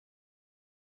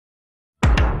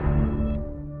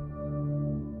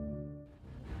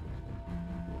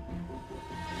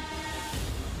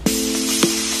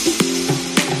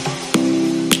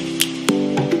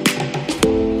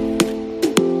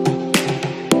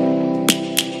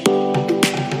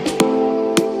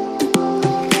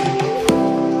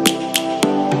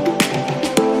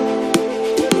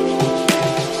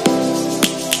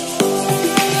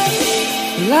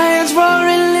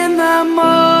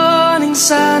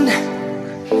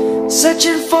sun,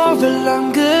 searching for a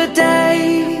longer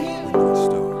day.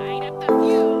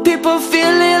 People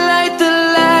feeling like the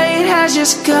light has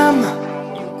just come.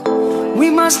 We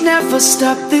must never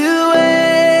stop the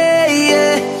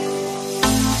way.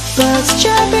 Birds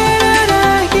chirping and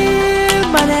I hear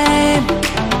my name,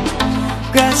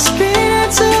 grasping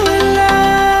into a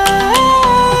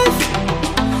life.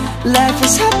 Life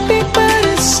is happy but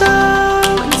it's so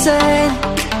insane.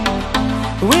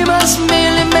 We must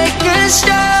merely make a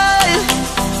start.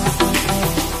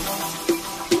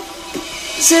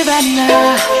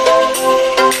 Savannah,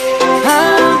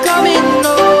 I'm coming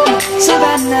home.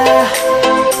 Savannah,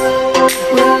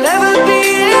 we'll never be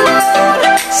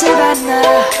alone.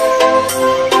 Savannah,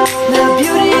 the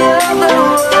beauty of the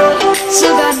world.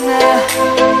 Savannah,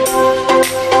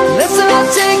 let's all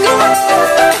take a walk.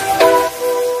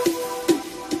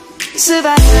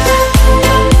 Savannah.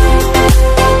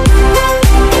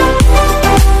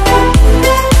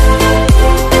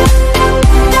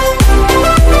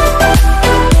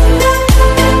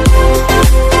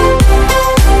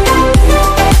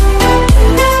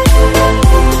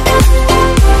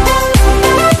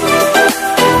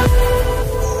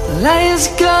 Lion's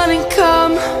gonna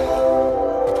come.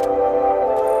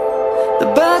 The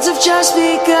birds have just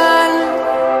begun.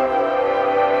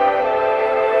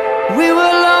 We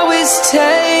will always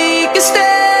take a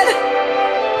stand.